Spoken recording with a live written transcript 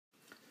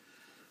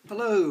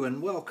Hello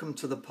and welcome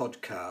to the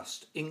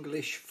podcast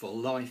English for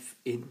Life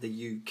in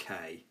the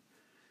UK.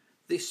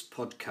 This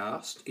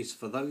podcast is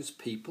for those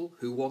people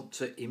who want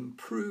to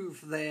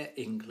improve their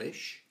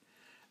English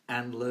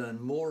and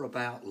learn more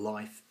about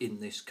life in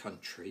this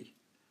country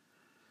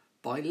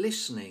by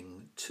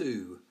listening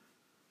to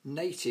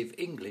native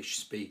English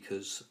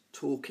speakers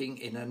talking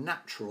in a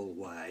natural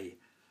way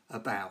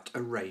about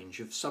a range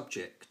of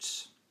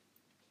subjects.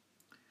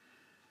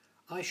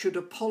 I should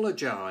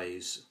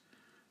apologise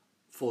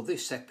for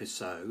this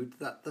episode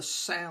that the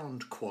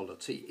sound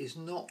quality is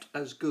not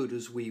as good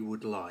as we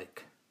would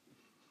like.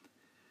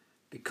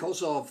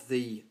 Because of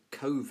the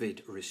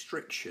COVID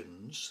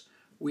restrictions,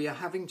 we are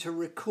having to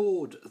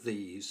record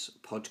these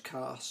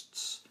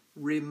podcasts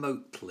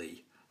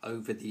remotely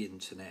over the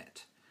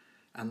internet,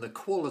 and the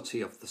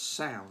quality of the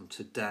sound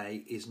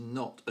today is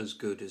not as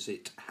good as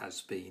it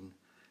has been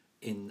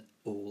in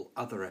all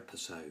other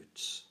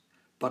episodes,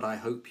 but I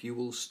hope you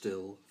will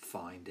still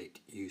find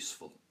it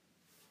useful.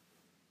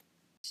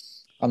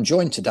 I'm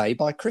joined today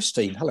by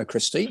Christine. Hello,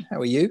 Christine.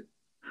 How are you?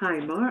 Hi,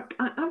 Mark.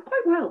 I'm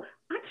quite well.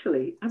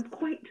 Actually, I'm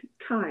quite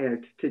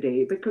tired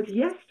today because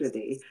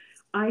yesterday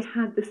I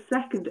had the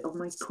second of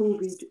my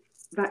COVID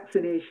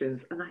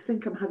vaccinations and I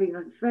think I'm having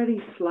a very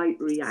slight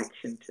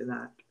reaction to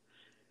that.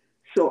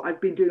 So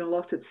I've been doing a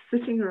lot of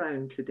sitting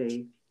around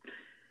today.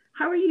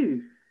 How are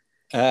you?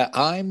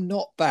 I'm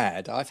not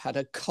bad. I've had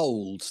a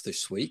cold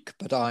this week,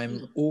 but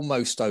I'm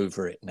almost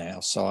over it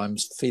now. So I'm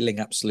feeling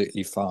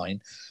absolutely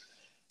fine.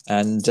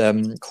 And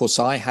of course,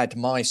 I had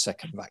my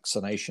second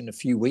vaccination a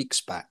few weeks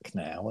back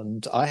now,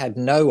 and I had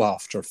no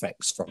after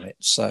effects from it.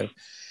 So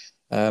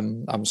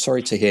I'm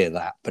sorry to hear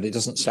that, but it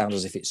doesn't sound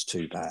as if it's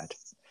too bad.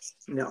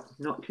 No,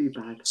 not too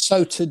bad.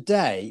 So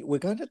today we're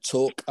going to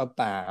talk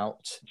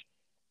about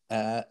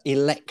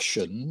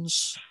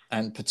elections,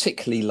 and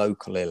particularly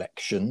local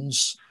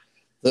elections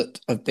that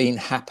have been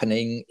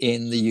happening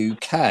in the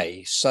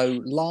UK.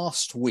 So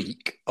last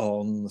week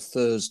on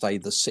Thursday,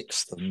 the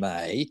 6th of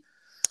May,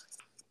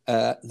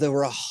 there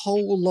were a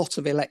whole lot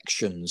of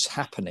elections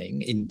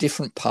happening in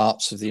different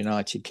parts of the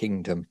United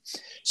Kingdom.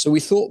 So we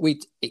thought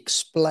we'd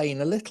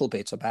explain a little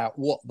bit about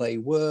what they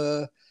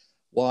were,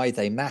 why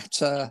they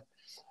matter,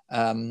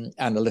 and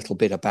a little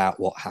bit about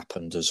what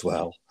happened as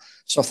well.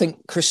 So I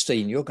think,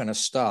 Christine, you're going to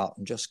start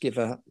and just give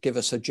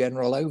us a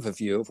general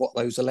overview of what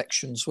those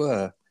elections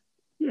were.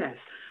 Yes.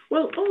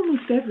 Well,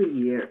 almost every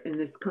year in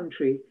this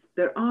country,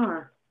 there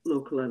are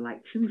local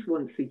elections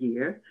once a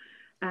year.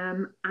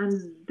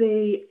 And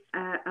they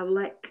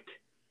elect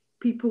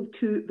people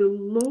to the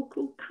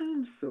local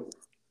council.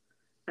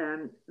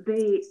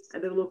 The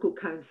local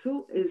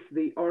council is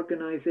the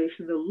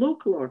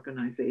local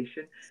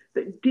organisation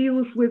that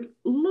deals with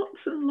lots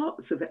and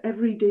lots of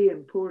everyday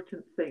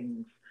important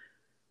things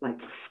like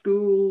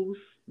schools,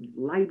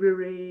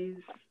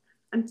 libraries,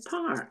 and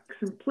parks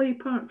and play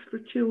parks for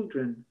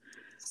children.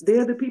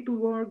 They're the people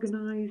who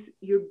organise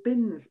your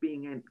bins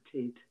being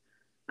emptied.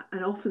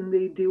 And often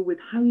they deal with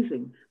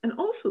housing, and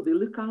also they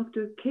look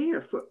after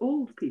care for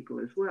old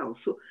people as well.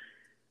 So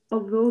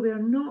although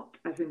they're not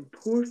as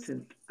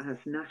important as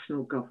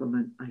national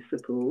government, I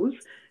suppose,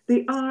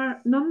 they are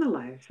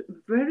nonetheless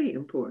very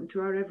important to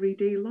our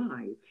everyday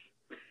lives.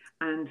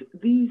 And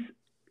the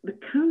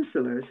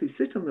councillors who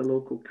sit on the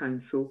local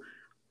council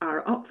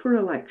are up for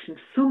election.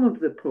 Some of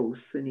the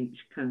posts in each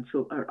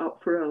council are up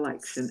for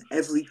election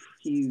every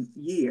few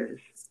years.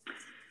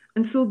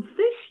 And so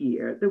this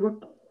year there were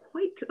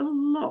quite a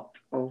lot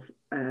of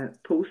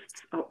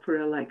posts up for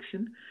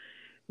election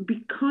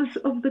because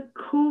of the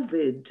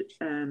COVID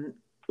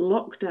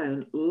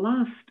lockdown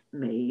last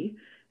May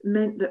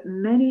meant that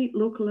many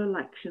local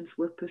elections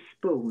were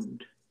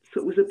postponed.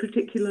 So it was a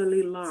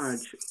particularly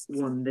large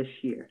one this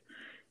year.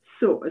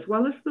 So as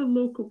well as the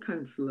local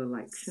council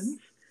elections,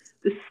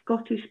 the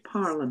Scottish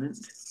Parliament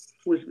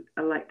was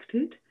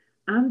elected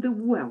and the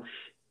Welsh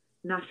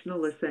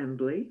National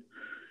Assembly,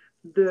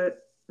 the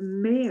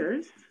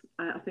mayors.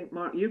 I think,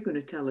 Mark, you're going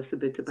to tell us a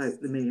bit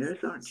about the mayors,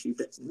 aren't you?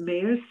 But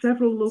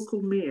several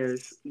local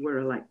mayors were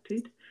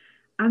elected,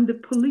 and the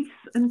police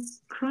and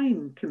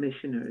crime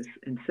commissioners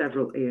in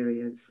several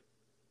areas.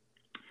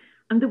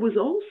 And there was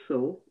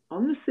also,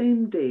 on the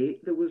same day,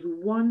 there was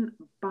one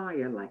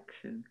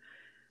by-election.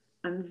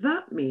 And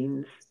that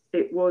means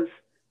it was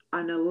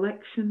an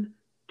election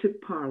to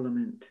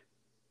Parliament,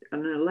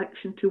 an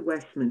election to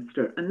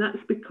Westminster. And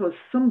that's because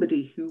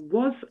somebody who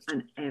was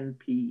an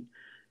MP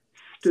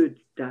stood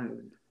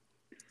down.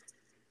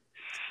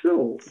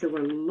 So there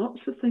were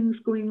lots of things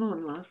going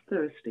on last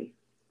Thursday.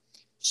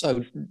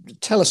 So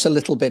tell us a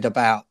little bit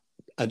about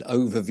an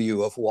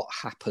overview of what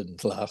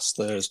happened last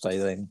Thursday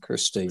then,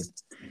 Christine.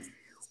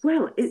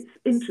 Well, it's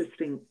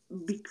interesting.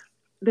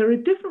 There are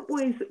different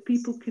ways that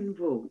people can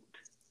vote.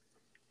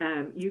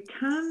 You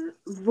can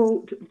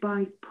vote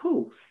by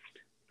post,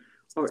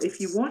 or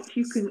if you want,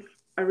 you can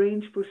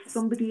arrange for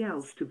somebody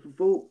else to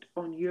vote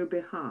on your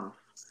behalf.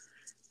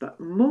 But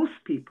most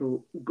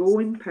people go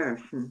in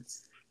person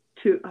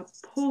to a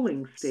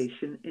polling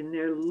station in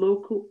their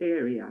local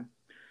area.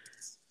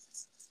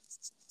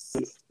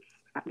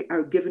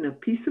 are given a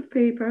piece of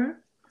paper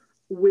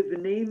with the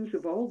names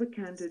of all the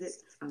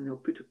candidates, and they'll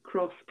put a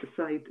cross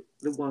beside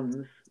the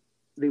ones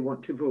they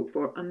want to vote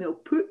for, and they'll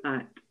put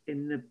that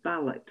in the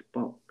ballot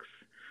box.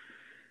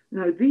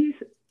 Now, these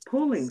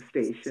polling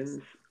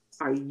stations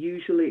are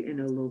usually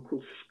in a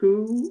local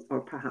school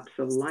or perhaps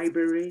a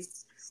library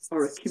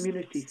or a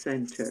community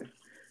centre.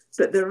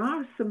 But there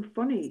are some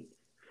funny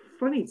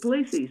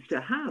places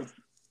to have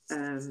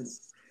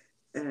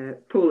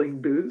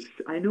polling booths.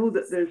 I know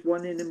that there's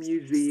one in a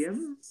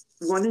museum,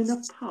 one in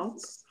a pub.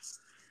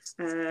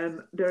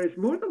 There is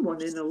more than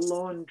one in a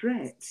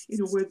laundrette,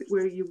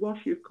 where you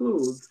wash your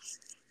clothes.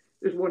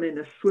 There's one in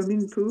a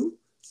swimming pool.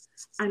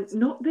 And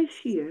not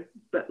this year,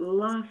 but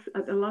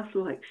at the last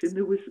election,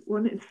 there was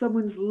one in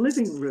someone's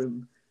living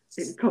room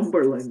in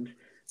Cumberland.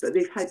 But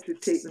they've had to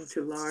take them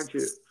to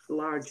larger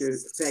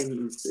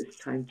venues this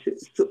time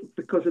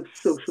because of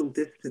social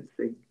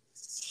distancing.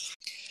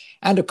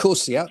 And of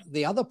course,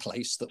 the other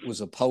place that was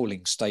a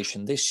polling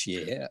station this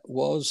year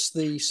was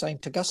the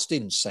St.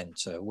 Augustine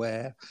Centre,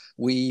 where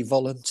we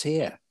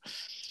volunteer.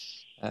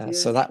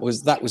 So that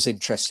was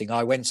interesting.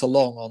 I went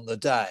along on the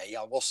day.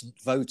 I wasn't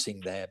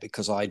voting there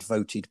because I'd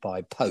voted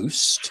by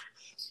post,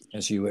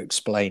 as you were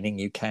explaining.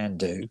 You can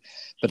do,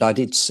 but I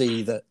did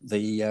see that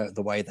the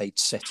way they'd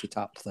set it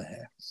up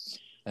there,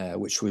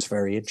 which was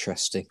very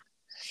interesting.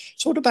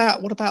 So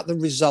what about the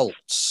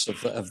results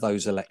of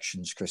those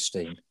elections,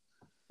 Christine?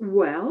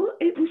 Well,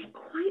 it was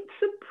quite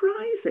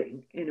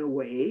surprising in a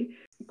way.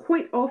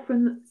 Quite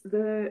often,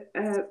 the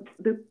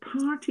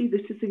party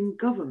that is in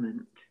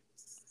government,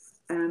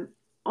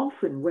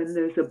 often when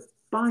there's a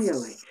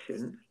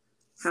by-election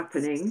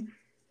happening,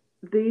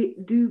 they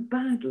do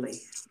badly.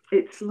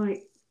 It's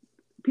like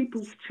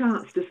people's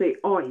chance to say,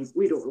 "Oh,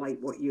 we don't like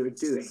what you're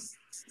doing."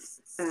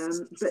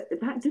 But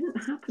that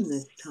didn't happen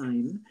this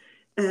time.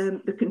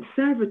 The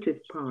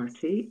Conservative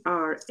Party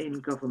are in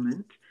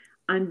government,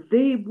 and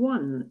they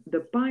won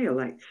the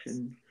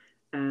by-election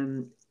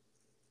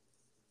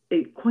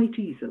quite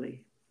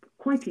easily,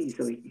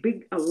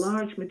 a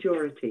large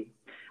majority.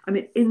 I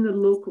mean, in the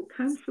local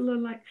council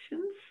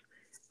elections,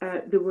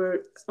 there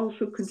were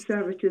also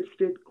Conservatives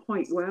did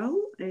quite well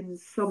in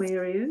some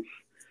areas,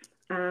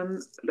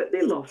 but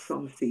they lost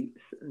some seats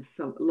and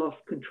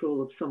lost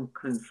control of some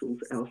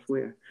councils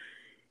elsewhere.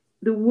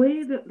 The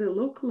way that the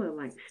local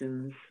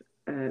elections,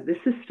 the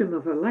system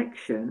of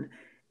election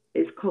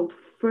is called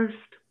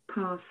first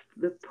past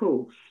the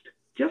post,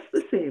 just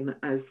the same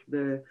as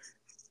the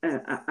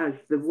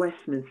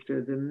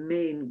Westminster, the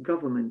main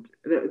government,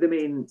 the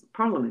main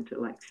parliament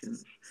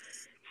elections.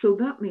 So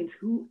that means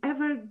you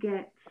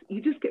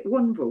just get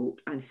one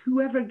vote, and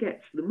whoever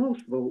gets the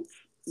most votes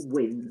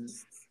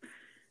wins.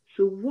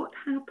 So what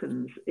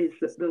happens is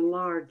that the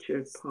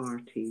larger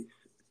parties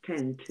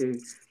tend to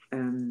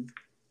win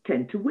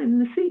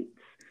the seats.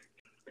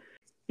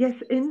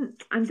 Yes, in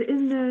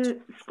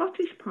the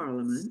Scottish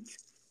Parliament,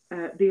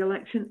 the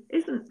election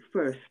isn't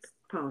first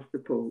past the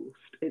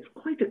post. It's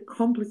quite a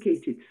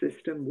complicated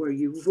system where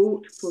you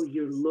vote for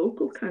your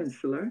local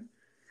councillor,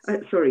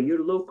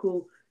 your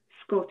local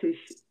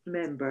Scottish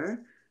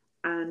member,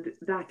 and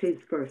that is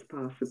first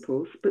past the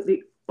post. But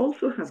they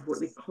also have what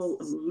they call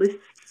a list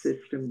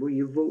system where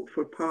you vote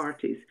for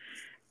parties.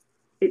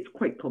 It's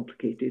quite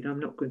complicated. I'm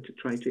not going to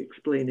try to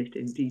explain it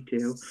in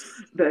detail.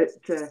 But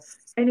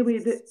anyway,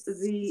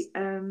 the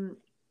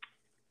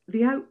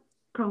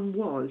outcome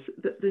was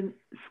that the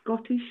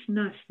Scottish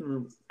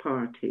National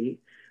Party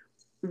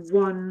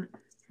won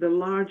the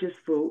largest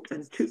vote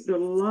and took the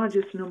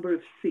largest number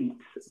of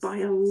seats by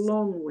a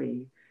long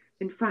way.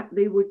 In fact,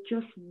 they were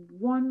just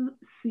one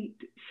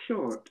seat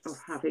short of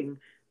having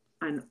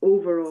an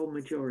overall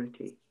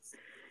majority.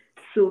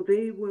 So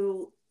they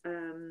will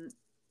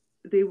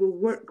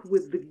work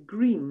with the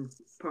Green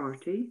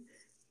Party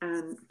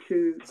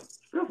to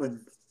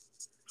govern.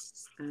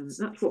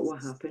 That's what will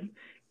happen.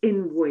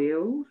 In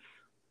Wales,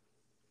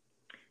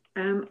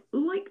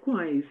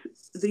 likewise,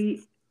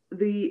 the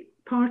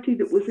party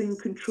that was in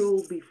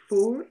control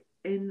before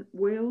in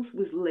Wales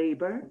was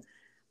Labour,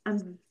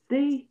 and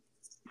they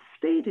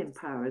stayed in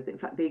power. In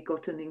fact, they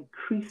got an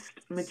increased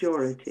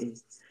majority.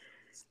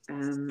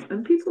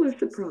 And people are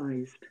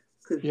surprised.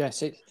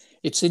 Yes,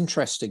 it's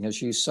interesting,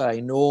 as you say.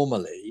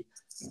 Normally,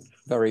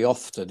 very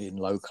often in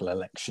local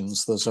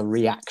elections, there's a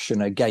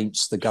reaction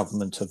against the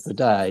government of the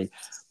day.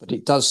 But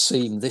it does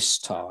seem this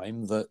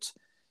time that,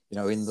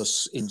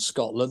 in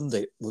Scotland,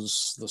 it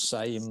was the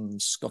same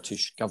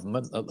Scottish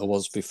government that there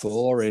was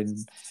before.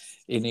 In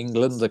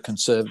England, the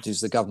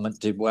Conservatives, the government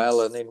did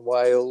well, and in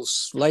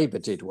Wales, Labour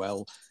did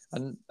well.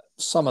 And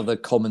some of the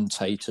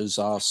commentators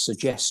are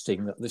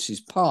suggesting that this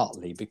is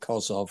partly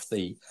because of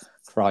the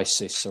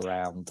crisis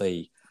around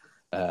the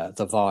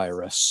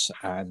virus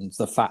and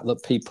the fact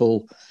that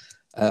people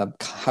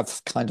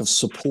have kind of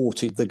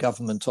supported the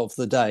government of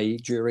the day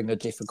during a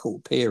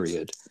difficult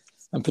period,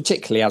 and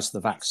particularly as the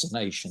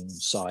vaccination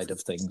side of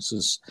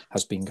things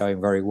has been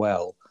going very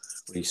well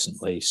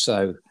recently.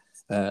 So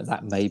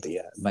that may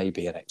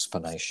be an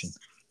explanation.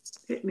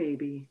 It may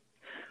be.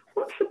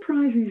 What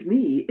surprises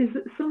me is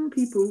that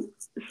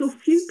so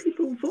few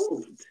people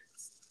vote.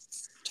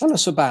 Tell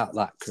us about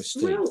that,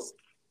 Christine. Well,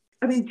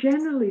 I mean,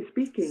 generally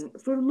speaking,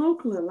 for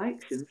local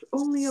elections,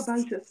 only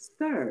about a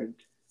third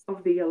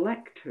of the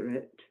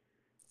electorate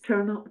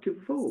turn up to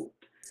vote.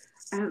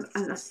 And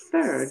a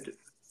third,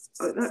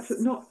 that's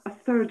not a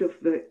third of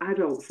the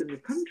adults in the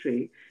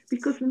country,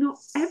 because not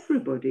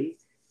everybody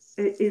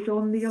is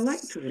on the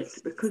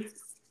electorate, because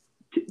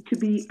to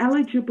be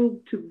eligible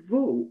to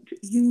vote,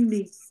 you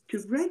need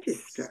to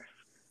register,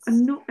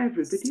 and not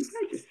everybody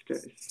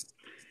registers.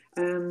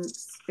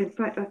 In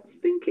fact, I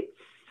think it's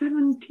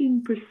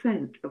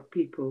 17% of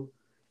people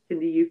in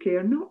the UK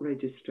are not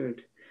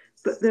registered,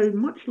 but there are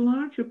much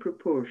larger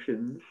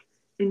proportions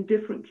in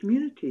different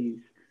communities.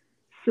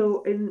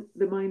 So in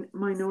the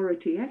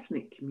minority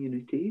ethnic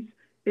communities,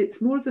 it's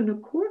more than a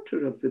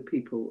quarter of the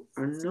people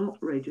are not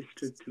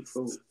registered to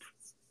vote.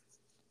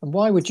 And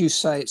why would you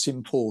say it's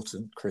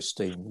important,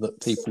 Christine,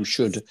 that people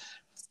should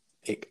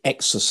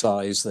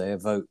exercise their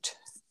vote?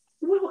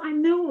 Well, I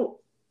know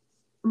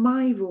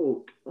my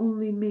vote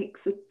only makes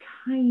a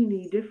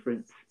tiny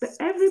difference, but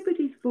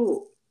everybody's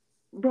vote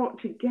brought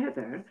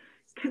together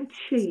can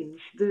change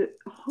the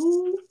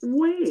whole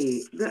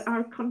way that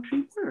our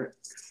country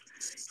works.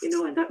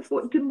 And that's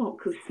what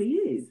democracy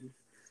is.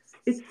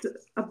 It's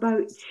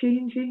about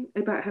changing,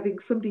 about having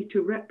somebody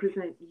to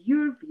represent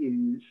your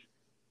views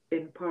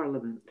in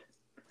Parliament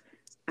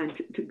and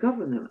to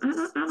govern them.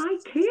 And I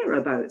care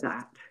about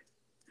that.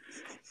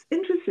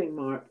 Interesting,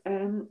 Mark.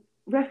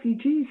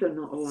 Refugees are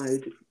not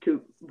allowed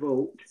to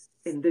vote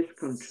in this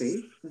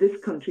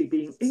country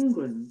being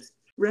England.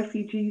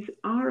 Refugees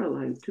are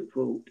allowed to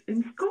vote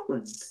in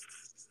Scotland.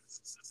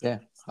 Yeah,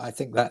 I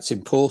think that's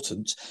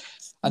important.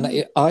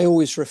 And I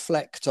always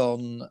reflect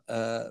on,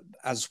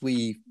 as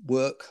we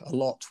work a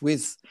lot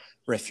with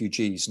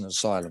refugees and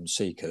asylum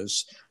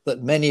seekers,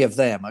 that many of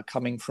them are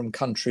coming from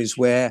countries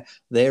where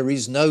there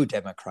is no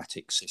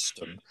democratic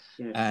system.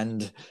 Yeah.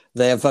 And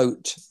their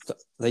vote,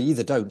 they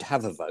either don't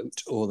have a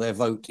vote or their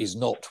vote is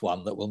not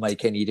one that will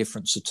make any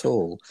difference at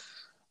all.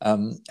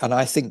 And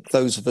I think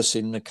those of us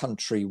in a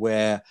country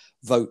where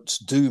votes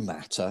do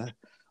matter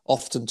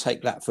often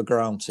take that for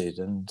granted.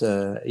 And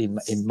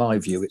in my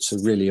view, it's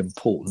a really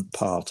important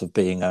part of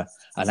being an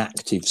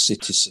active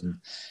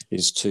citizen,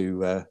 is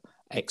to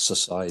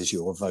exercise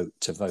your vote,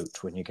 to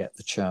vote when you get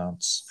the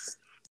chance.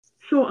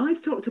 So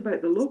I've talked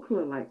about the local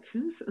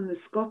elections and the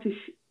Scottish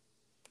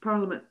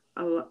Parliament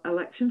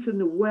elections and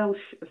the Welsh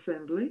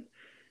Assembly.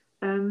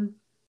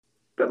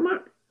 But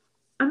Mark,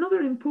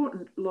 another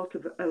important lot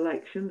of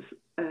elections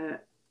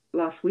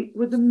last week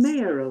were the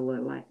mayoral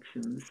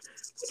elections.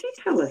 Would you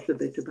tell us a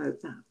bit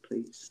about that,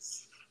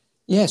 please?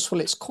 Yes, well,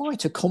 it's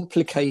quite a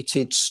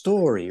complicated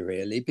story,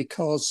 really,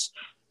 because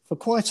for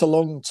quite a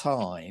long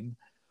time,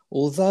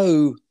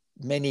 although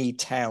many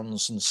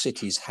towns and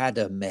cities had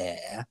a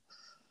mayor,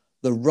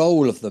 the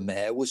role of the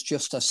mayor was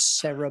just a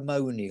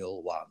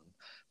ceremonial one.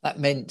 That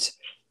meant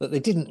that they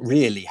didn't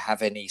really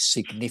have any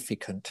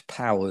significant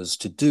powers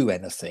to do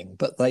anything,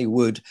 but they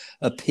would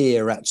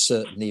appear at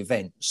certain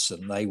events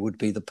and they would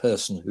be the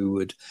person who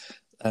would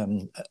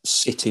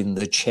sit in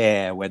the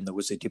chair when there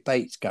was a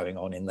debate going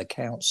on in the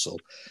council.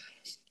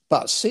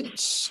 But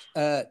since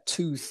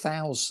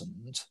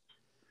 2000,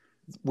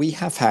 we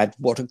have had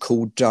what are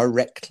called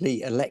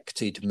directly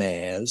elected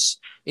mayors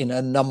in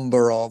a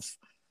number of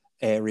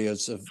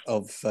areas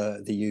of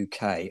the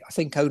UK. I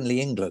think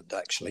only England,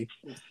 actually.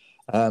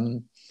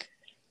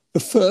 The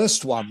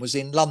first one was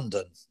in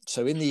London.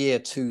 So in the year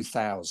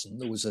 2000,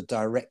 there was a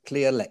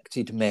directly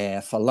elected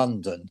mayor for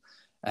London.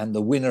 And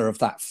the winner of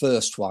that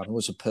first one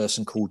was a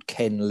person called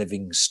Ken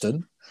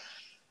Livingstone.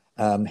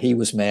 He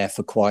was mayor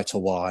for quite a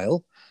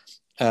while.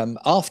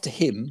 After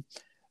him,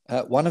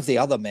 one of the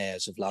other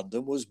mayors of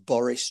London was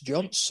Boris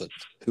Johnson,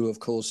 who, of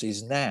course,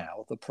 is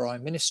now the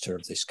Prime Minister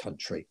of this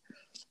country.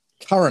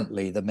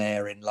 Currently, the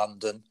mayor in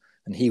London,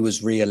 and he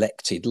was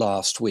re-elected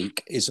last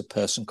week, is a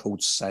person called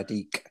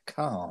Sadiq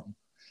Khan,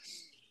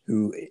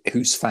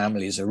 whose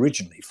family is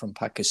originally from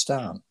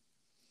Pakistan.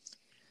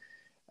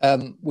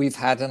 We've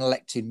had an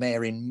elected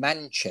mayor in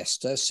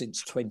Manchester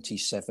since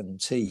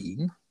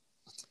 2017.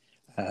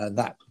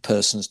 That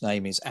person's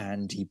name is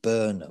Andy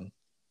Burnham.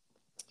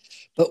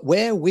 But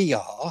where we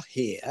are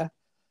here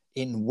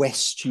in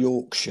West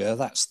Yorkshire,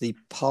 that's the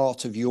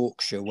part of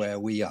Yorkshire where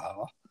we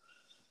are,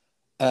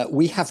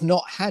 we have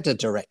not had a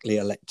directly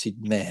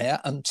elected mayor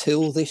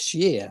until this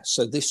year.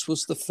 So this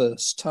was the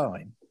first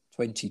time,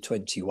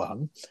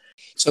 2021.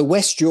 So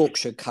West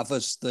Yorkshire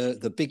covers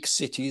the big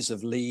cities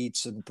of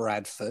Leeds and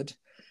Bradford,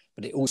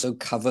 but it also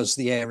covers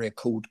the area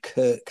called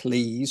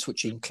Kirklees,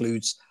 which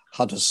includes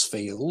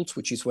Huddersfield,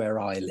 which is where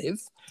I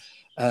live.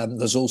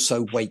 There's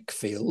also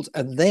Wakefield.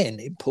 And then,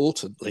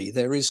 importantly,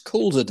 there is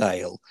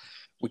Calderdale,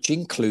 which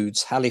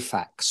includes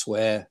Halifax,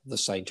 where the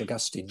St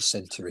Augustine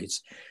Centre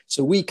is.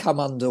 So we come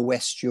under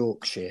West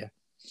Yorkshire.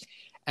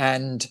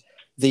 And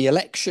the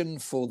election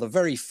for the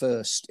very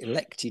first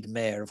elected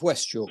mayor of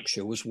West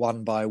Yorkshire was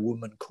won by a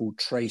woman called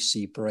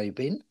Tracy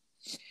Brabin.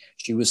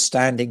 She was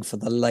standing for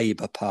the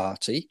Labour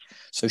Party.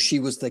 So she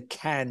was the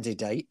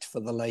candidate for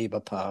the Labour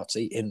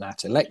Party in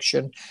that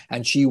election,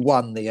 and she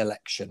won the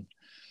election.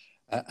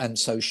 And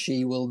so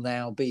she will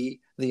now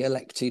be the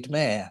elected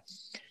mayor.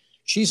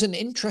 She's an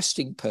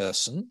interesting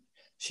person.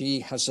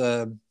 She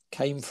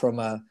came from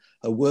a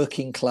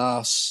working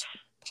class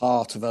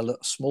part of a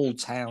small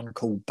town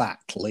called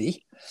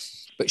Batley,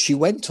 but she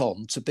went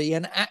on to be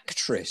an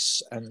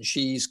actress, and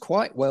she's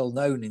quite well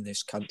known in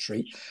this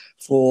country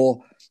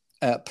for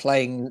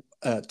playing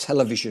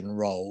television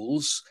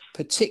roles,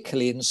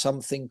 particularly in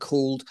something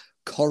called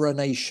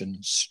Coronation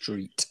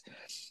Street,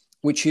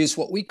 which is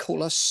what we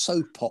call a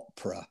soap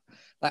opera.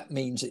 That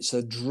means it's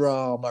a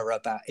drama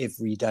about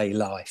everyday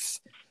life.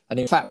 And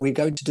in fact, we're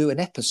going to do an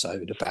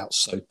episode about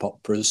soap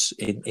operas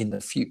in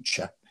the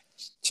future.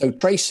 So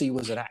Tracy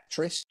was an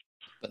actress,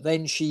 but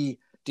then she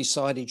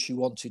decided she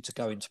wanted to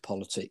go into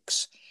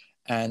politics,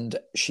 and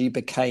she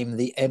became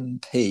the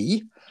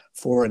MP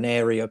for an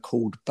area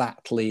called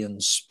Batley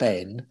and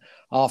Spen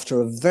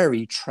after a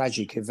very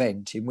tragic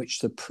event in which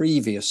the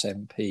previous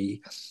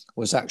MP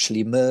was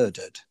actually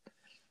murdered.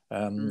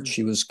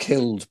 She was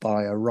killed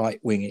by a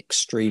right-wing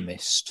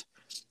extremist.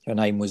 Her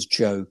name was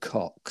Jo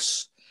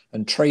Cox,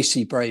 and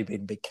Tracy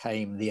Brabin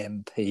became the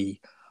MP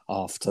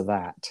after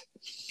that.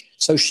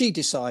 So she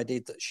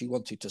decided that she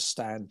wanted to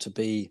stand to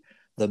be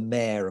the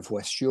mayor of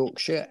West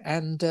Yorkshire,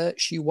 and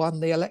she won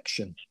the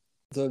election.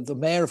 The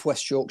mayor of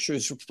West Yorkshire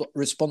is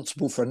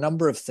responsible for a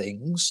number of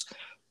things.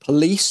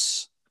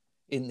 Police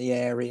in the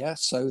area,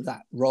 so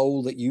that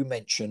role that you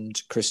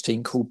mentioned,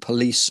 Christine, called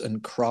police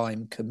and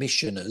crime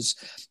commissioners,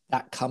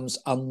 that comes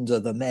under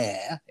the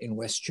mayor in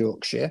West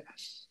Yorkshire.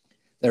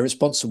 They're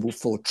responsible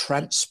for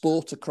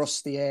transport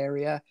across the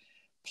area,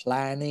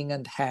 planning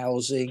and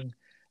housing,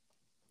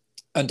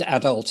 and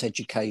adult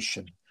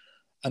education.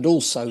 And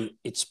also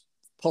it's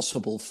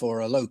possible for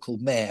a local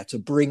mayor to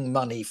bring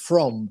money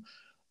from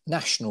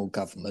national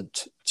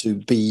government to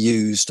be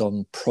used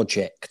on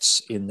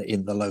projects in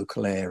the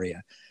local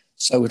area.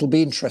 So it'll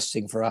be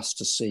interesting for us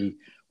to see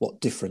what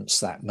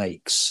difference that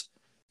makes.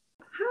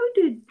 How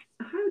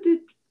did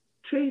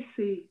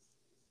Tracy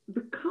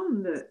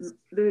become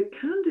the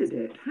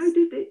candidate?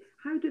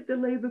 How did the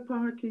Labour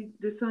Party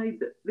decide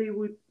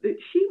that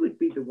she would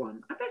be the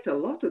one? I bet a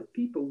lot of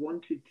people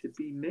wanted to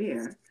be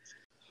mayor.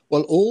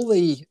 Well, all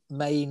the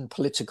main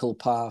political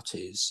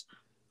parties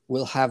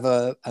will have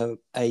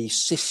a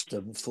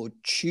system for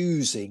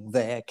choosing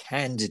their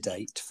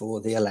candidate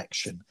for the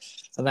election.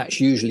 And that's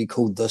usually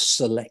called the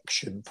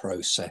selection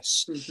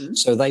process. Mm-hmm.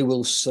 So they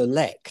will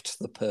select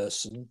the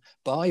person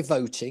by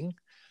voting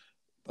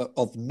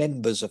of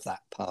members of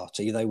that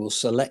party. They will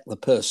select the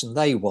person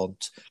they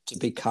want to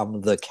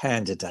become the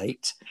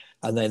candidate.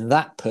 And then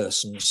that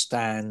person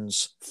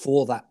stands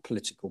for that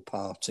political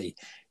party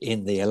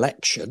in the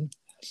election.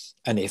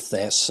 And if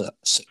they're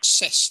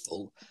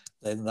successful,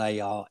 then they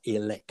are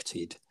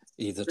elected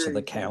either to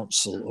the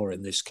council or,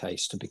 in this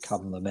case, to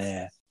become the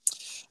mayor.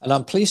 And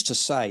I'm pleased to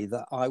say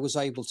that I was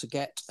able to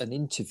get an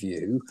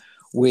interview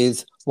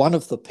with one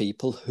of the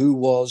people who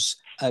was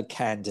a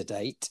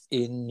candidate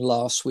in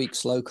last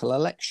week's local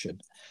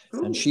election.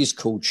 Ooh. And she's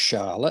called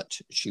Charlotte.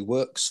 She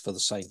works for the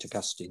St.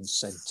 Augustine's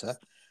Centre.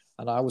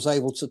 And I was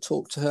able to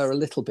talk to her a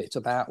little bit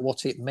about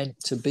what it meant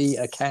to be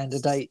a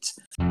candidate.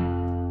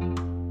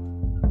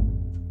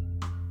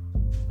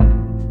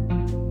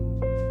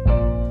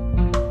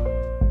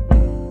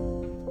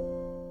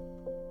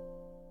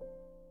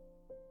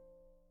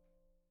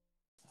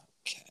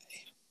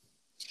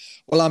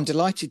 Well, I'm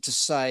delighted to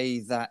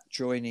say that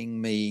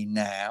joining me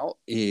now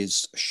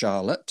is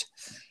Charlotte.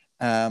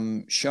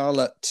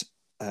 Charlotte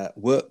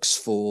works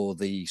for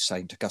the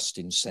St.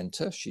 Augustine's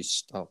Centre.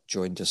 She's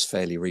joined us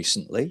fairly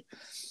recently.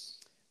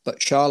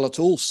 But Charlotte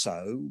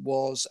also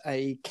was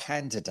a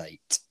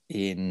candidate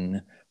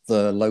in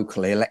the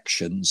local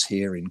elections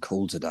here in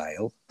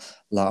Calderdale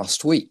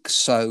last week.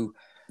 So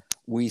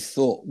we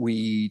thought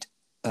we'd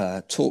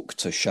talk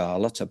to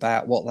Charlotte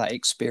about what that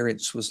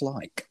experience was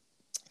like.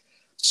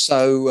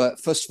 So,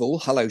 first of all,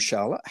 hello,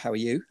 Charlotte. How are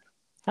you?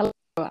 Hello,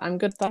 I'm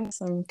good,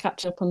 thanks. I'm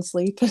catching up on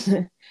sleep,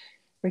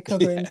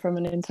 recovering from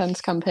an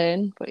intense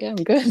campaign. But yeah, I'm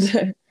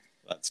good.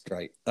 That's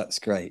great. That's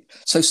great.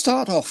 So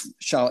start off,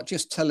 Charlotte,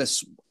 just tell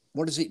us,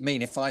 what does it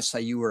mean if I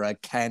say you were a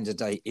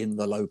candidate in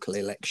the local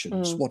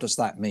elections? What does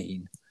that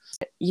mean?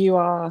 You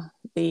are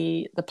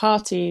the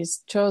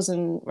party's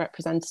chosen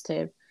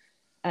representative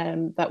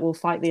that will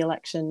fight the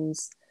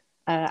elections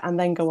and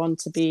then go on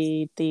to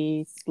be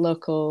the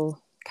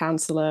local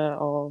councillor,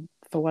 or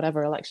for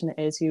whatever election it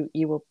is,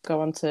 you will go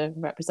on to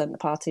represent the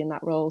party in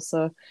that role.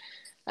 So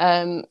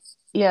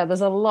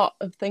there's a lot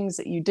of things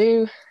that you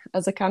do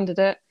as a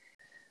candidate.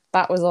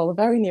 That was all a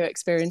very new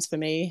experience for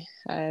me,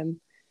 and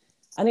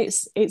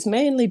it's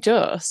mainly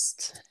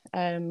just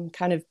kind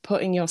of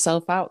putting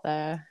yourself out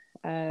there,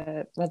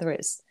 whether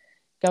it's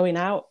going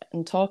out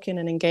and talking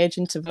and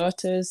engaging to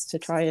voters to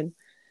try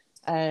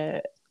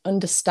and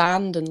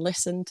understand and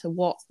listen to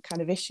what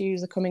kind of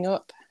issues are coming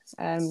up,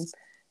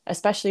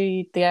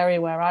 especially the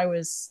area where I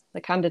was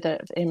the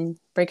candidate in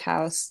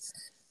Brighouse.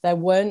 there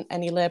weren't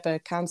any Labour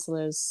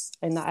councillors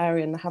in that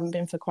area, and there haven't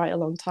been for quite a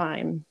long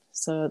time.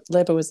 So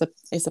Labour is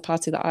the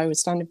party that I was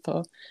standing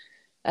for.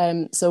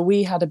 So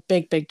we had a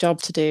big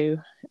job to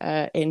do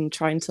in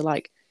trying to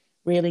like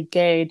really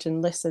gauge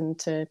and listen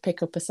to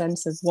pick up a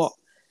sense of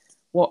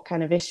what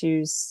kind of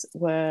issues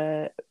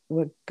were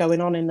going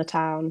on in the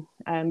town,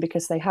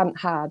 because they hadn't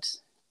had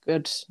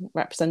good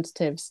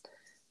representatives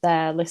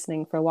there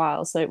listening for a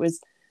while. So it was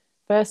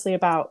firstly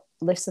about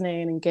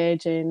listening,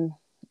 engaging,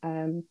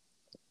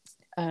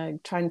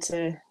 trying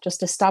to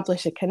just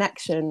establish a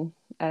connection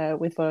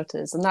with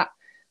voters, and that,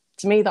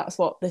 to me, that's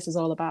what this is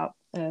all about: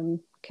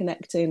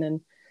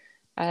 connecting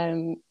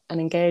and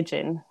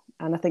engaging.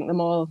 And I think the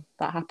more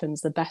that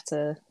happens, the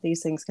better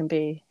these things can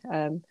be.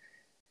 And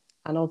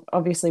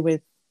obviously,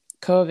 with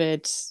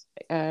COVID,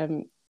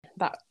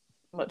 that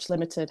much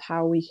limited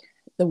how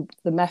the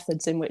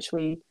methods in which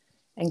we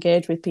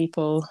engage with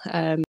people.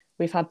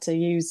 We've had to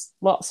use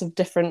lots of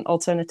different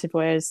alternative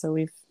ways. So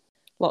we've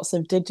lots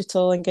of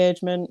digital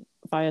engagement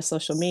via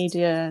social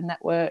media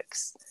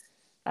networks,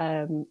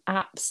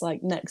 apps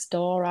like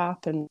Nextdoor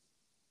app and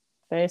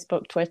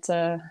Facebook,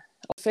 Twitter.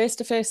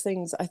 Face-to-face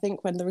things, I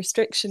think when the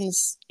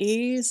restrictions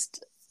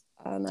eased,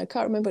 and I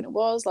can't remember when it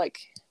was, like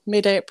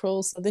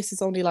mid-April, so this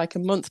is only like a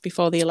month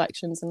before the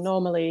elections, and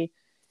normally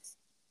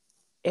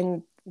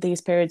in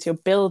these periods you're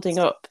building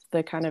up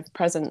the kind of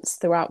presence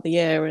throughout the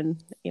year,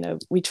 and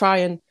we try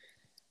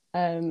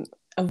and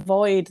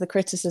avoid the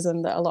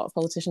criticism that a lot of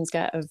politicians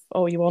get of,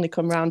 oh, you only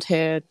come around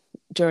here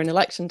during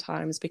election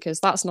times,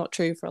 because that's not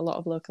true for a lot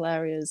of local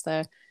areas.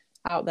 They're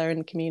out there in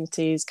the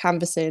communities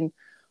canvassing,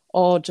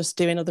 or just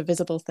doing other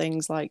visible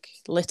things like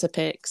litter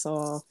picks,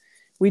 or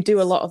we do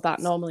a lot of that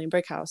normally in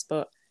Brighouse,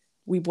 but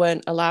we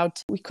weren't allowed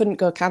to. We couldn't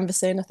go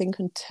canvassing, I think,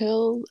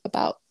 until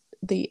about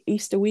the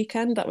Easter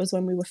weekend. That was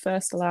when we were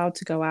first allowed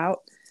to go out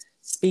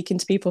speaking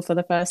to people for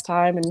the first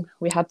time, and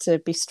we had to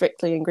be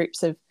strictly in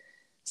groups of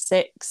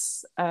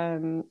 6.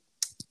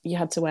 You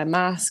had to wear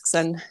masks,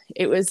 and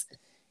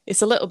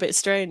it's a little bit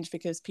strange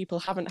because people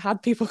haven't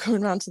had people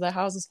coming around to their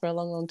houses for a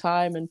long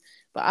time,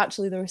 but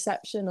actually the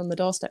reception on the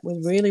doorstep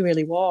was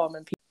really warm.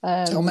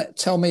 And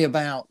tell me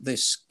about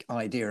this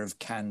idea of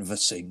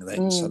canvassing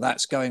then. So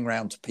that's going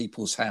around to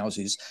people's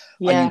houses.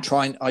 Yeah.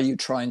 Are you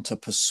trying to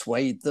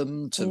persuade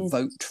them to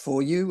vote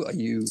for you? Are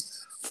you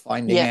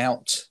finding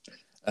out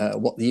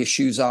what the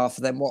issues are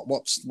for them?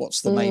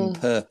 What's the main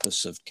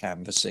purpose of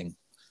canvassing?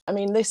 I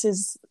mean, this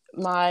is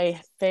my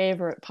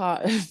favourite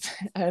part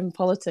of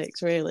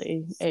politics,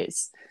 really.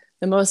 It's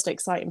the most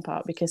exciting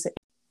part because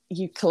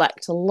you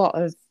collect a lot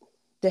of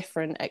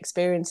different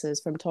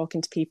experiences from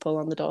talking to people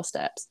on the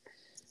doorsteps.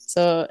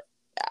 So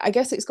I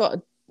guess it's got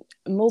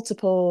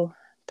multiple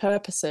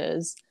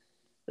purposes.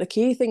 The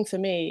key thing for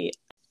me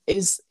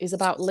is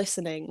about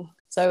listening.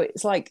 So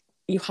it's like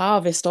you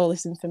harvest all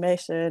this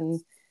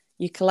information,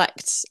 you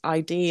collect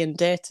ID and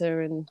data,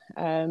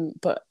 and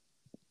but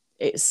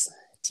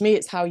to me,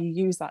 it's how you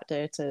use that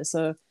data.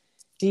 So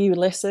do you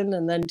listen,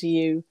 and then do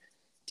you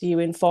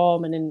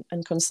inform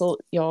and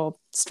consult your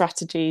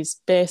strategies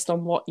based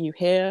on what you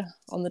hear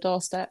on the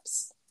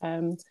doorsteps?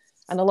 And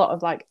a lot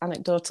of like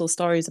anecdotal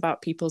stories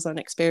about people's own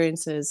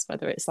experiences,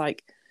 whether it's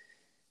like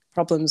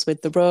problems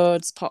with the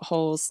roads,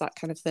 potholes, that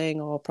kind of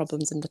thing, or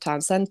problems in the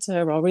town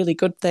centre, or really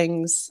good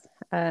things.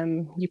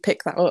 You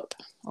pick that up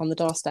on the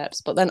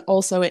doorsteps. But then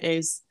also it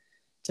is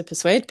to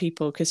persuade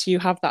people, because you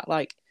have that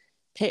like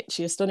pitch.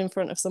 You're stood in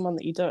front of someone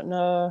that you don't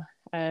know.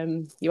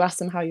 You ask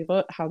them how you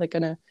vote, how they're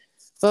going to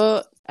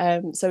vote.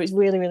 So it's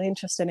really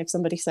interesting if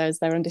somebody says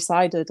they're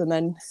undecided, and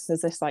then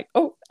there's this like,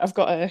 oh, I've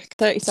got a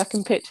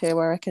 30-second pitch here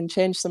where I can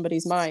change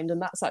somebody's mind,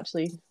 and that's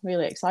actually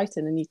really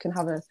exciting, and you can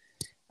have a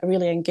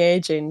really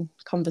engaging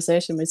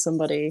conversation with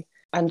somebody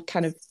and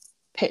kind of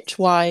pitch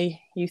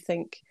why you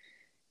think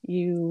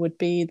you would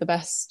be the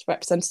best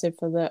representative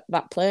for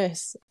that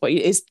place. But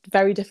it's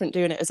very different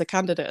doing it as a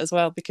candidate as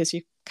well, because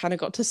you kind of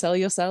got to sell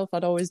yourself.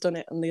 I'd always done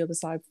it on the other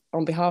side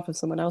on behalf of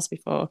someone else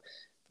before,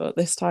 but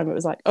this time it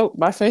was like, oh,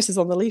 my face is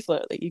on the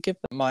leaflet that you give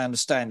them. My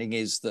understanding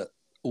is that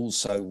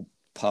also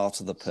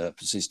part of the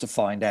purpose is to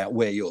find out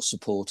where your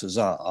supporters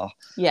are.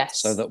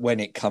 Yes. So that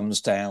when it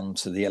comes down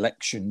to the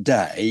election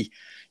day,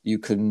 you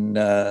can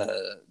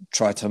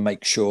try to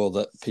make sure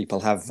that people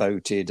have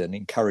voted and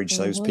encourage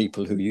those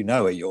people who you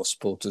know are your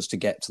supporters to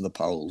get to the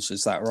polls.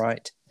 Is that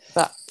right?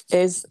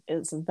 It's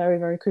a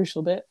very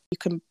crucial bit. You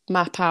can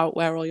map out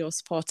where all your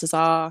supporters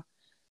are.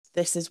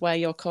 This is where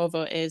your core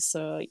vote is.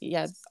 So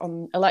yeah,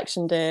 on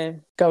election day,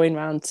 going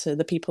round to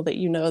the people that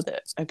you know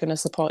that are going to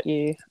support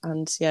you,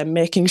 and yeah,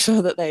 making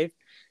sure that they've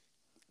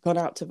gone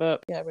out to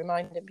vote. Yeah,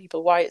 reminding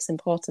people why it's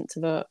important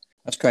to vote.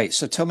 That's great.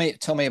 So tell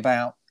me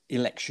about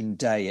election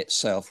day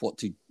itself.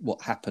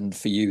 What happened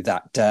for you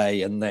that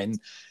day? And then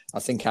I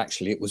think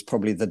actually it was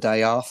probably the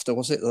day after,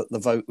 was it, that the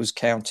vote was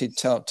counted?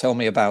 Tell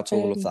me about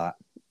all of that.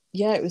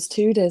 Yeah, it was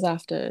 2 days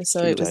after.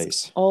 So it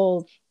was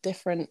all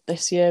different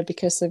this year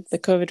because of the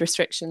COVID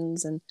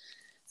restrictions.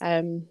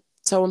 And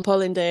so on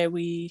polling day,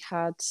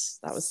 that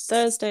was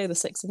Thursday, the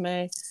 6th of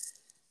May.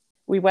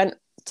 We went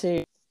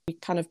to We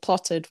kind of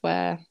plotted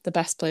where the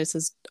best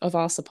places of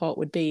our support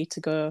would be to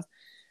go,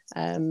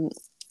 and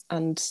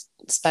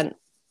spent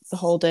the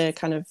whole day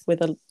kind of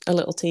with a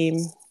little team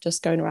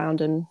just going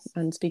around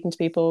and speaking to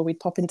people. We'd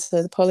pop into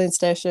the polling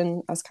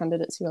station as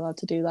candidates. You're allowed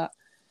to do that.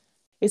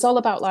 It's all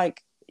about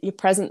like your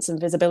presence and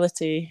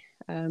visibility,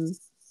 and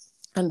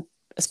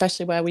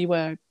especially where we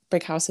were.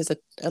 Brighouse is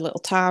a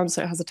little town,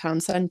 so it has a town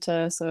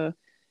centre. So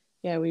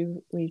yeah,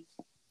 we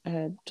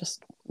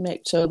just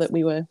make sure that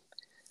we were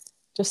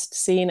just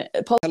seeing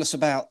it. Tell us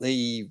about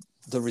the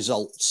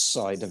results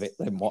side of it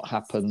then, what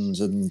happened.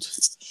 And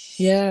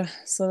yeah,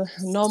 so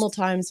normal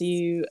times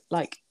the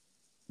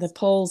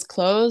polls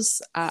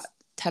close at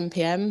 10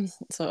 p.m.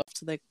 so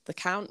after the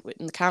count,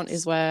 and the count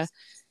is where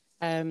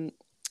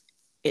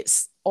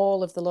it's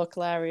all of the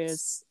local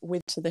areas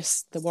with to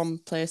the one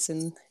place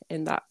in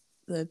that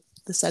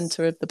the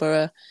centre of the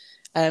borough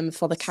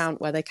for the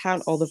count, where they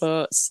count all the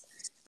votes.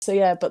 So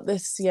yeah, but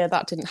this year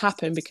that didn't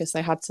happen because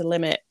they had to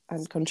limit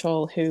and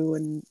control who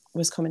and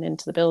was coming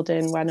into the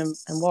building, when and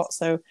what.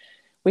 So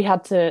we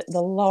had the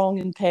long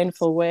and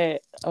painful wait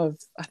of,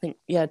 I think,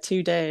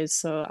 2 days.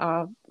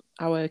 So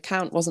our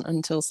count wasn't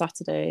until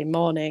Saturday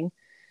morning.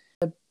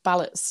 The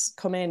ballots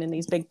come in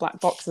these big black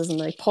boxes and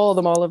they pour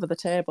them all over the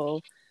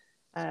table,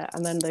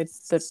 and then the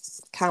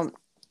count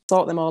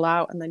sort them all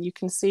out, and then you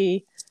can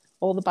see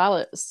all the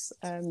ballots,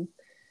 and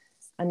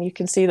you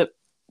can see that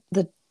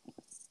the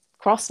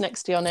cross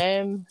next to your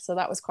name. So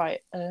that was quite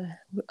an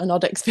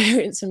odd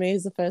experience for me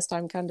as a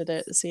first-time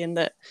candidate, seeing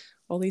that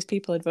all these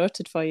people had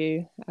voted for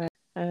you.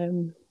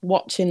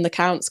 Watching the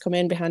counts come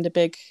in behind a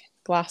big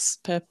glass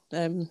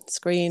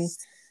screen.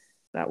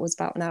 That was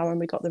about an hour, and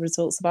we got the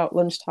results about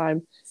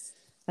lunchtime.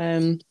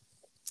 And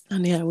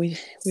yeah, we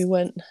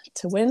weren't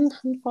to win,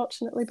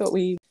 unfortunately, but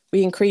we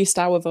increased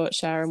our vote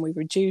share and we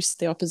reduced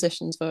the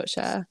opposition's vote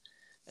share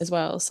as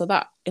well. So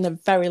that, in a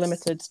very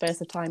limited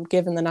space of time,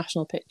 given the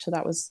national picture,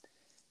 that was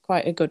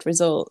quite a good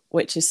result,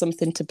 which is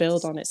something to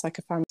build on. It's like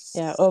a family.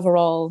 Yeah,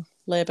 overall,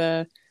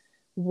 Labour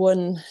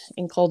won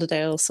in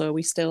Calderdale, so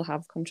we still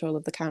have control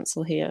of the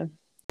council here.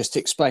 Just to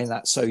explain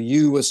that, so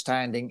you were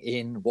standing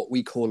in what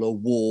we call a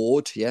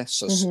ward,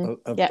 yes,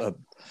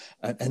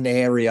 an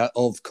area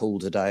of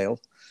Calderdale.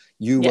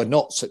 You were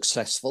not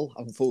successful,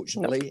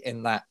 unfortunately,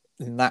 in that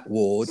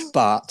ward,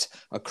 but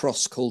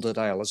across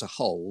Calderdale as a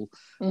whole,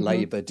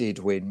 Labour did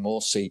win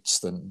more seats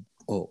than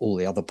all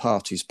the other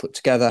parties put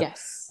together.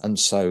 Yes. And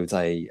so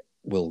they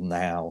will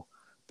now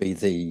be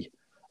the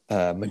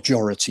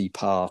majority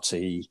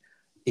party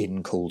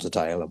in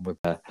Calderdale,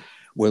 and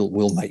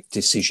we'll make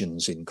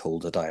decisions in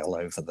Calderdale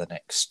over the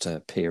next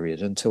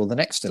period until the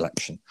next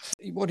election.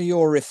 What are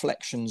your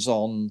reflections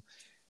on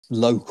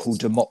local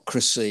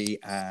democracy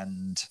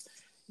and,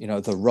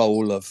 the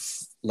role of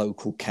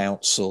local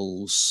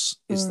councils?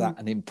 Is that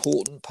an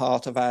important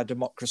part of our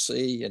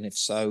democracy? And if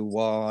so,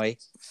 why?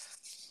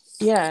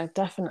 Yeah,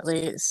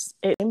 definitely.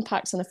 It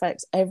impacts and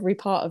affects every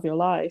part of your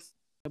life.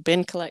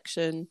 Bin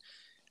collection,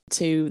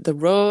 to the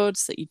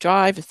roads that you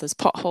drive, if there's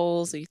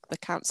potholes, the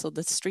council,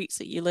 the streets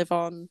that you live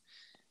on,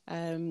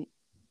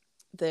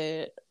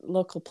 the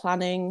local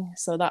planning.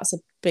 So that's a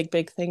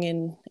big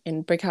thing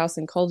in Brighouse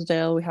and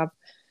Calderdale. We have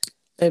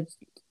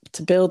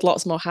to build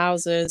lots more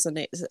houses,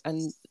 and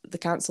the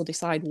council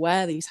decide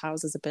where these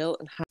houses are built,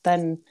 and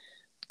then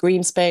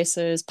green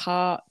spaces,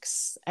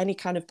 parks, any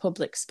kind of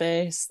public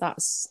space,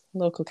 that's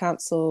local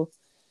council.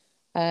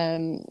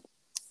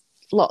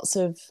 Lots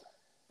of,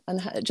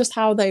 and just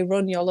how they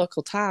run your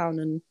local town.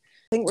 And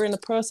I think we're in the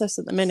process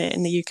at the minute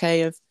in the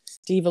UK of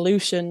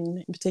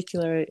devolution, in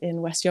particular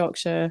in West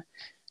Yorkshire.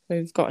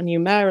 We've got a new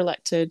mayor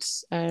elected.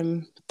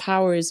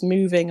 Power is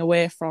moving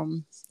away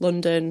from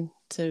London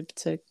to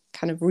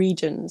kind of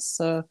regions,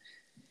 so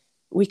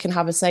we can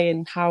have a say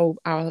in how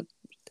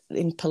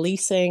in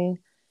policing,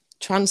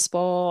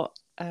 transport.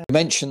 You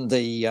mentioned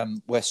the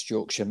West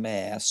Yorkshire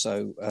mayor,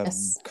 so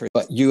Yes.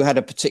 but you had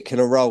a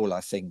particular role,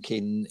 I think,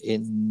 in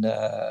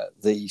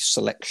the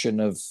selection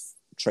of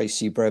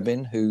Tracy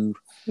Brebin, who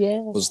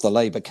was the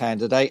Labour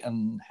candidate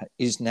and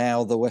is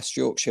now the West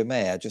Yorkshire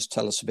mayor. Just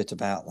tell us a bit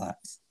about that.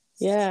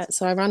 Yeah,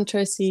 so I ran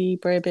Tracy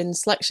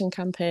Brebin's selection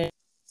campaign.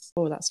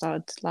 That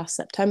started last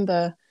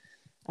September,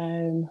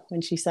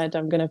 when she said,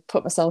 I'm going to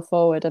put myself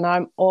forward. And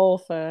I'm all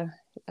for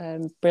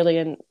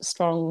brilliant,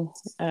 strong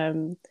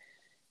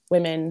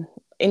women,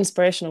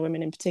 inspirational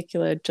women in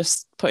particular,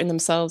 just putting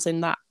themselves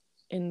in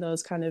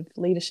those kind of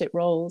leadership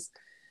roles.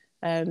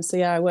 So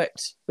yeah, I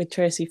worked with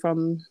Tracy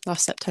from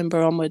last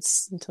September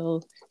onwards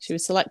until she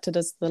was selected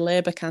as the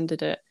Labour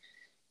candidate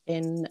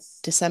in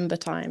December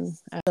time.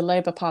 The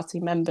Labour Party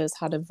members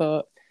had a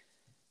vote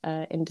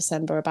in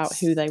December about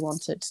who they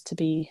wanted to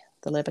be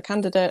the Labour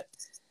candidate.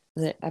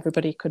 That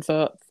everybody could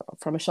vote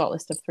from a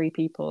shortlist of 3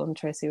 people, and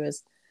Tracy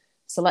was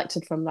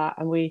selected from that.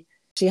 And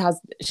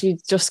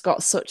she's just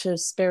got such a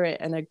spirit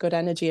and a good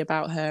energy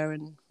about her,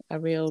 and I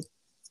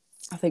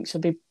think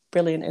she'll be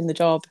brilliant in the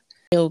job.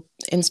 Real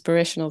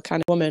inspirational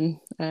kind of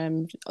woman.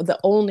 The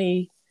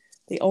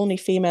only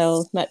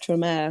female Metro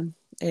mayor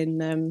in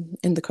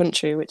the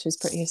country, which is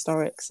pretty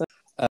historic. So.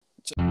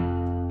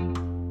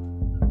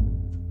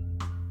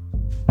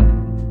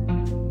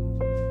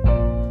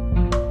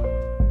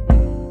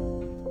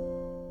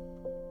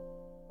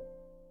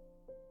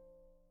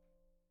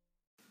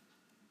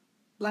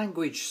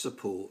 Language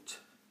support.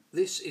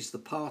 This is the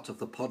part of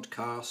the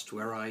podcast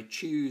where I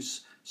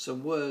choose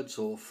some words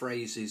or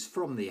phrases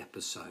from the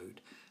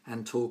episode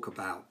and talk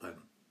about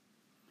them.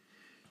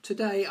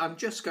 Today I'm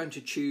just going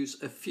to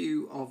choose a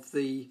few of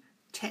the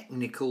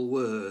technical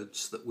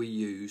words that we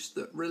use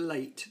that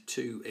relate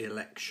to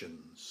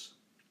elections.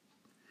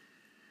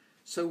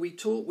 So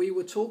we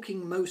were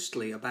talking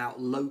mostly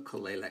about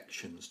local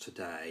elections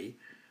today,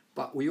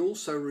 but we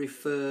also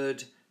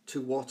referred to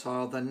what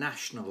are the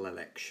national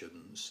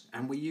elections,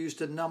 and we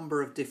used a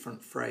number of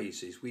different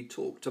phrases. We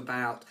talked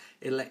about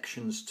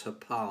elections to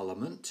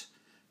Parliament,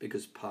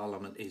 because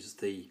Parliament is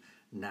the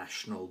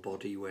national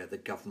body where the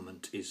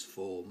government is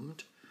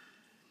formed.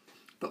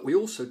 But we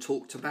also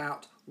talked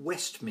about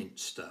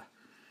Westminster,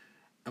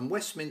 and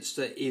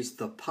Westminster is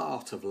the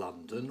part of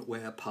London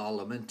where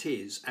Parliament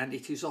is, and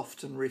it is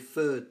often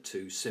referred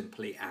to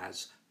simply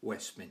as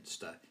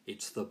Westminster.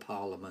 It's the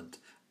Parliament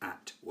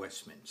at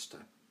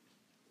Westminster.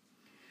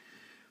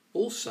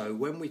 Also,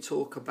 when we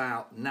talk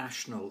about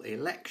national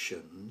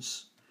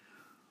elections,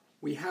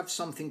 we have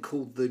something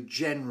called the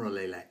general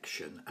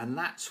election, and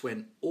that's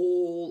when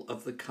all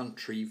of the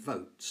country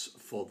votes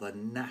for the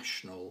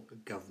national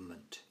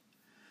government.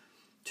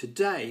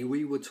 Today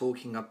we were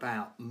talking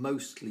about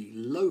mostly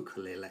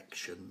local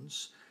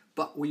elections,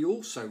 but we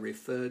also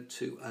referred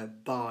to a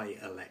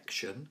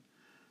by-election,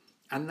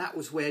 and that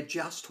was where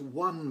just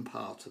one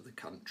part of the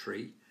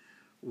country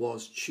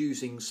was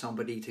choosing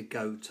somebody to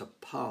go to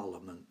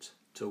Parliament,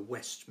 to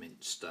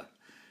Westminster,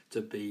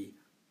 to be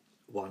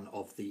one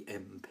of the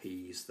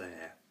MPs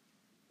there.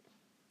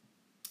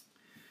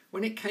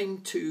 When it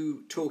came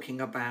to talking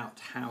about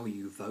how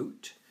you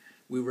vote,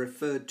 we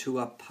referred to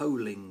a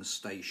polling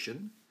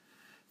station.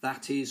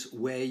 That is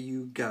where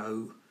you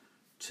go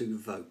to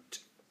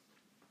vote.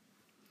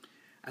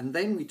 And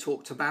then we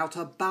talked about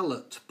a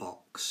ballot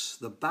box.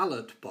 The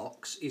ballot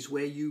box is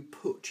where you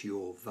put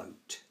your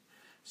vote.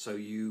 So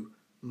you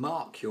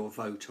mark your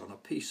vote on a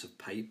piece of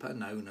paper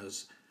known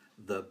as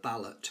the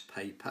ballot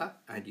paper,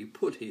 and you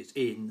put it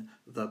in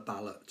the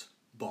ballot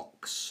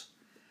box.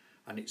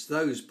 And it's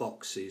those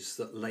boxes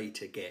that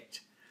later get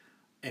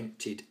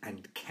emptied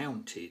and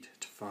counted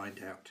to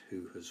find out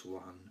who has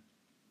won.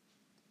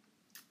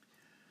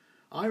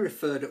 I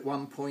referred at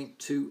one point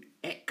to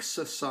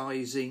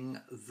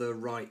exercising the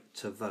right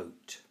to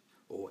vote,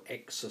 or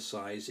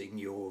exercising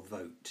your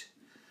vote.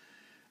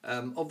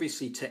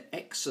 Obviously, to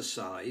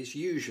exercise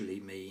usually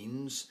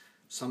means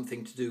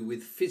something to do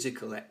with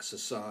physical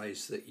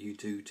exercise that you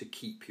do to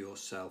keep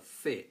yourself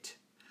fit.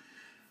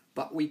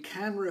 But we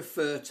can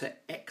refer to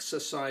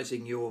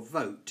exercising your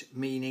vote,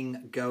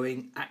 meaning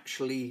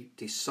actually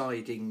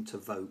deciding to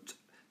vote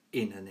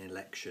in an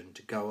election,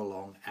 to go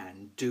along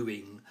and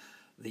doing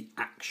the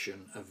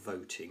action of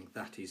voting.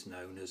 That is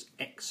known as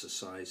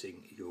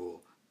exercising your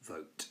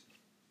vote.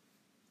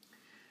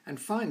 And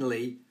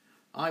finally,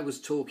 I was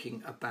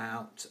talking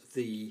about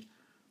the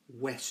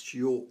West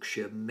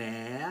Yorkshire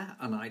Mayor,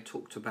 and I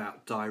talked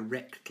about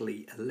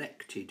directly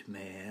elected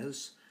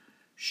mayors.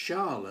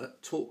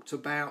 Charlotte talked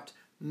about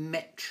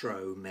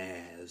metro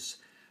mayors.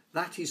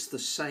 That is the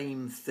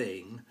same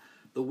thing.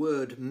 The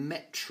word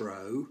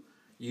metro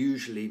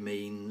usually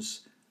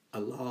means a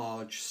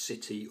large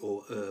city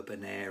or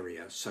urban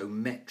area. So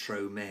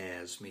metro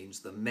mayors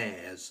means the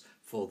mayors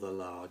for the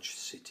large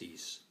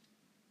cities.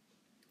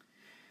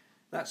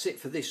 That's it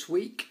for this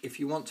week. If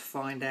you want to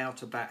find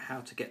out about how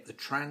to get the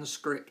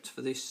transcript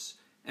for this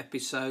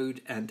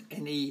episode and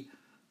any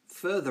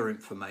further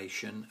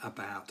information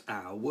about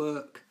our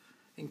work,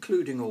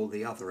 including all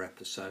the other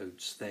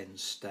episodes, then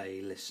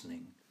stay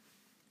listening.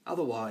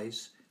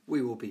 Otherwise,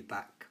 we will be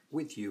back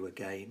with you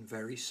again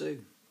very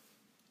soon.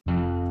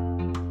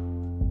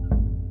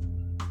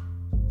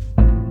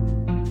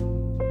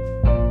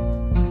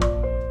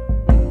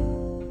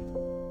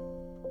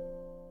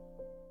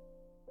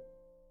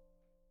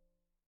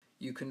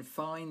 You can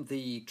find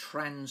the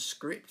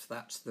transcript,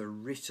 that's the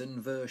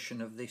written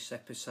version of this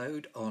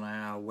episode, on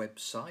our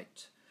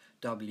website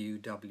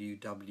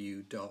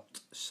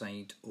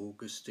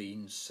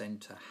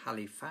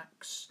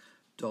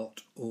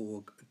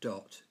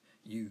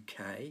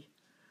www.staugustinecentrehalifax.org.uk,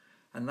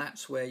 and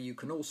that's where you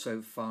can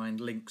also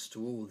find links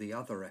to all the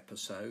other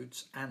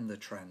episodes and the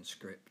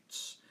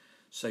transcripts,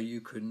 so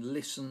you can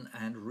listen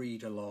and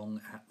read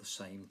along at the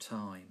same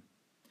time.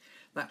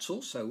 That's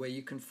also where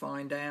you can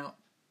find out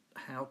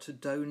how to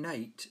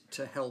donate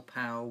to help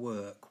our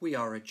work. We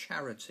are a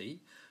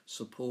charity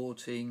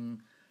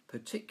supporting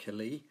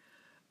particularly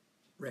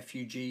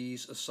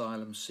refugees,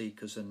 asylum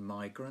seekers and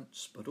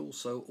migrants, but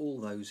also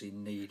all those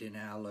in need in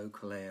our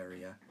local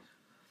area.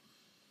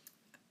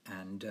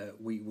 And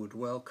we would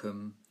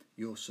welcome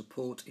your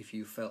support if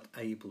you felt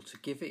able to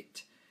give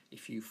it.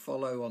 If you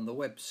follow on the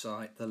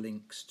website the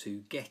links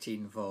to get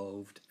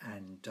involved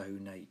and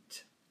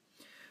donate.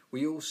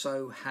 We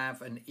also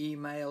have an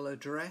email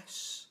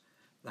address.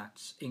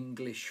 That's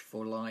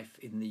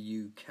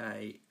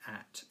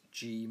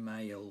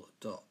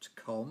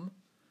englishforlifeintheuk@gmail.com.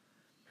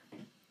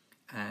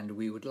 And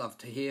we would love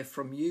to hear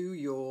from you,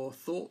 your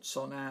thoughts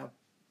on our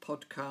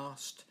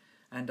podcast,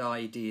 and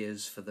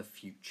ideas for the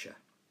future.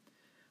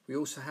 We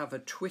also have a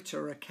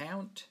Twitter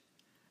account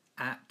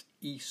at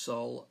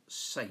ESOL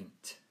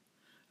Saint,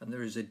 and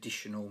there is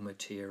additional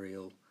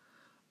material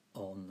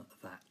on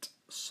that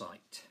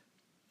site.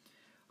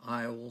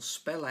 I will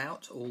spell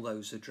out all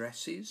those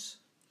addresses.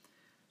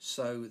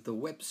 So the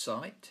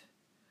website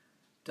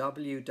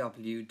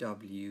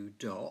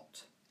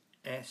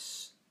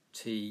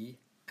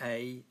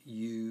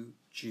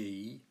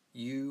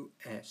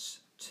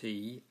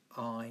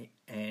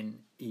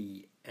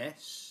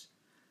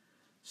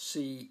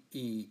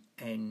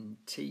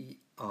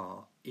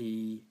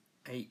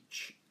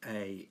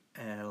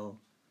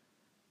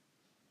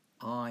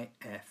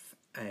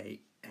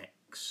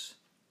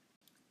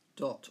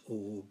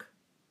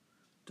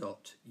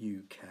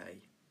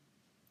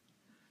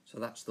So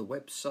that's the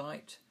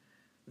website.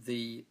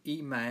 The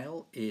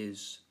email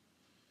is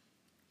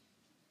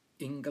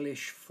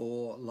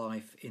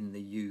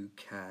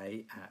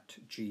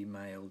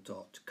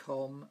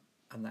englishforlifeintheuk@gmail.com,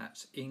 and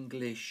that's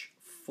English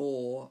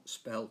for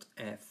spelt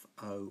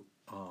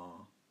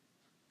FOR.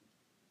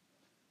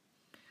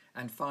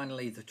 And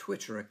finally, the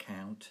Twitter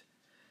account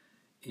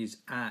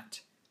is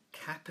at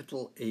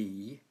capital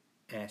ESOL,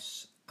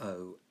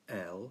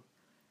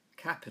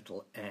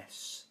 capital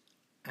SAINT.